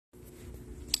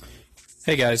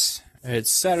Hey guys,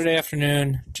 it's Saturday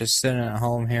afternoon, just sitting at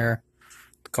home here,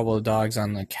 a couple of dogs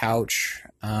on the couch.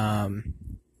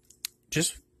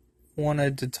 Just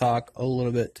wanted to talk a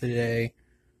little bit today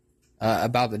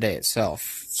about the day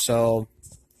itself. So,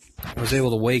 I was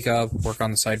able to wake up, work on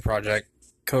the side project,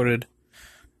 coded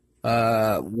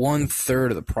 1/3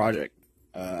 of the project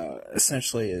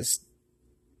essentially is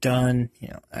done.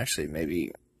 Actually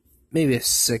maybe a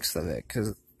sixth of it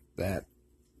because that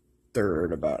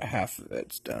third, about half of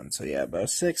it's done. So yeah, about a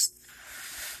sixth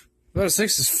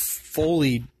is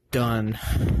fully done,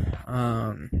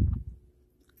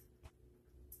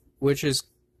 which is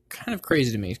kind of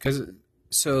crazy to me because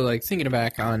like thinking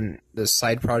back on the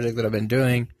side project that I've been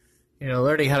doing,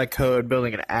 learning how to code,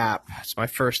 building an app. It's my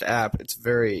first app. It's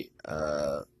very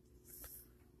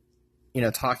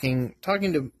talking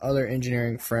to other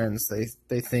engineering friends.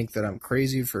 They think that I'm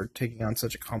crazy for taking on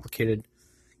such a complicated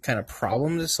kind of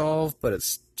problem to solve, but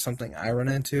it's something I run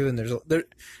into, and and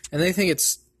they think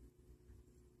it's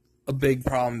a big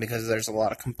problem because there's a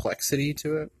lot of complexity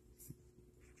to it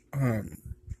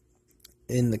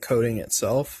in the coding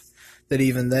itself. That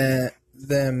even they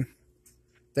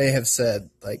have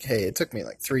said, like, hey, it took me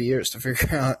like 3 years to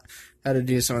figure out how to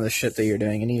do some of the shit that you're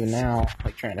doing, and even now,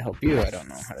 like trying to help you, I don't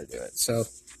know how to do it. So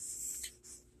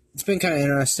it's been kind of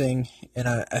interesting, and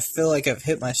I feel like I've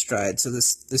hit my stride. So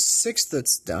this sixth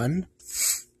that's done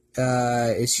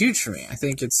is huge for me. I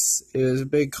think it was a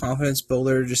big confidence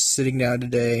builder, just sitting down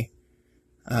today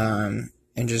and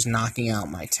just knocking out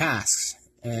my tasks,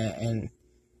 and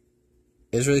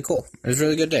it was really cool. It was a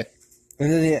really good day. And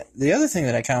then the other thing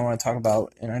that I kind of want to talk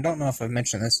about, and I don't know if I've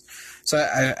mentioned this, so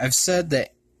I've said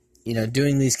that,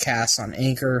 doing these casts on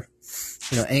Anchor,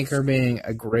 Anchor being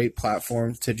a great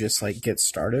platform to just like get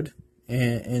started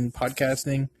in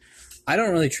podcasting. I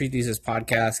don't really treat these as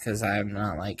podcasts because I'm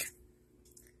not like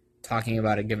talking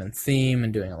about a given theme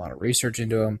and doing a lot of research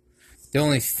into them. The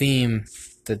only theme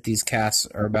that these casts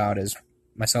are about is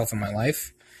myself and my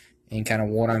life and kind of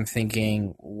what I'm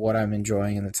thinking, what I'm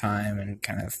enjoying in the time, and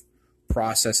kind of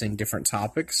processing different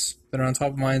topics that are on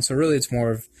top of mind. So really it's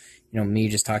more of, me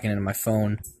just talking into my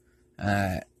phone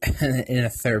in a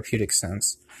therapeutic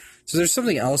sense. So there's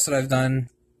something else that I've done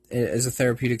as a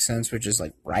therapeutic sense, which is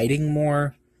like writing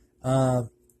more. I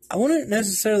wouldn't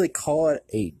necessarily call it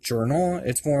a journal.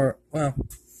 It's more, well,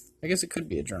 I guess it could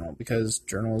be a journal because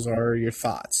journals are your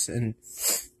thoughts. And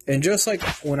just like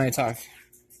when I talk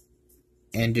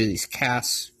and do these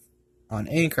casts on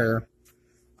Anchor,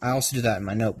 I also do that in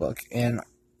my notebook. And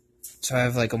so I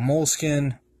have like a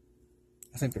Moleskine,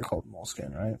 I think they're called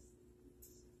Moleskine, right?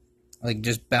 Like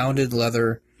just bounded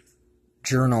leather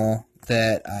journal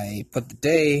that I put the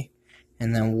day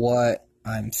and then what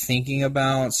I'm thinking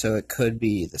about. So it could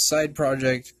be the side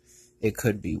project, it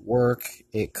could be work,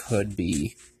 it could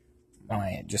be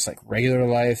my just like regular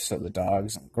life, so the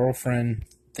dogs and girlfriend,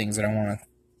 things that I want to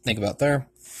think about there.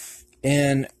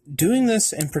 And doing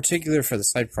this in particular for the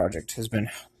side project has been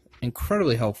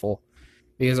incredibly helpful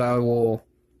because I will,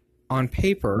 on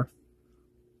paper,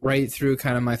 write through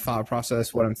kind of my thought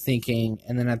process, what I'm thinking,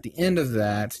 and then at the end of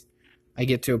that, I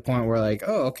get to a point where like,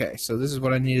 oh, okay, so this is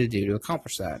what I need to do to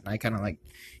accomplish that. And I kind of like,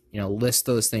 list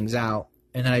those things out,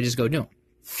 and then I just go do them.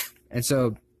 And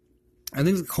so I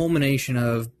think the culmination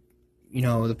of,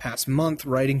 the past month,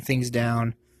 writing things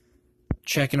down,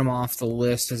 checking them off the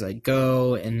list as I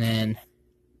go, and then,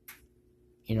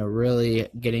 really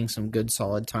getting some good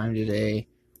solid time today,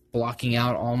 blocking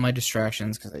out all my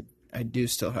distractions, because I do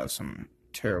still have some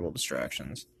terrible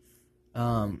distractions,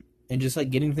 and just like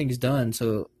getting things done.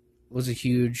 So it was a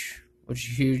huge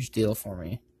deal for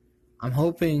me. I'm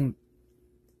hoping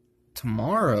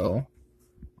tomorrow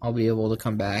I'll be able to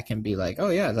come back and be like,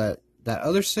 oh yeah, that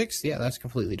other six, yeah, that's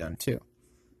completely done too.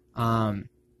 The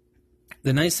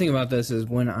nice thing about this is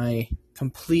when I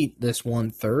complete this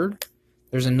 1/3,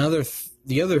 there's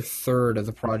the other third of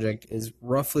the project is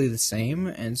roughly the same,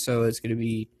 and so it's going to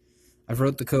be, I've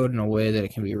wrote the code in a way that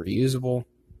it can be reusable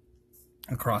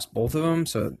across both of them,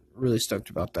 so really stoked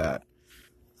about that.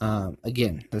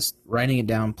 Again, this writing it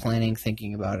down, planning,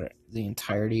 thinking about it, the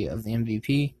entirety of the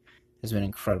MVP has been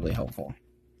incredibly helpful.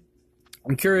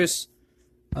 I'm curious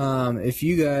if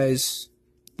you guys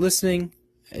listening,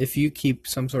 if you keep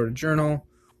some sort of journal,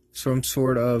 some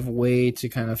sort of way to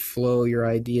kind of flow your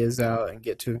ideas out and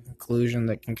get to a conclusion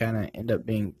that can kind of end up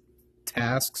being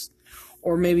tasks,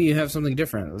 or maybe you have something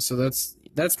different. So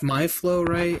that's my flow,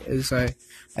 right? Is I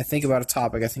think about a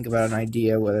topic, I think about an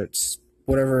idea, whether it's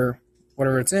whatever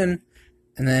it's in,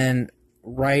 and then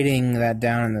writing that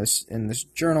down in this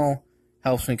journal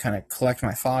helps me kind of collect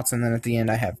my thoughts, and then at the end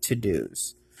I have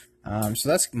to-dos. So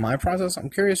that's my process. I'm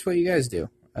curious what you guys do.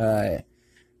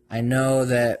 I know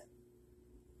that,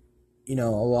 a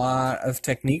lot of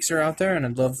techniques are out there, and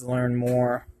I'd love to learn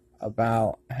more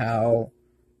about how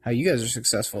you guys are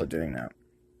successful at doing that.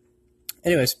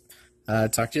 Anyways,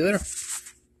 talk to you later.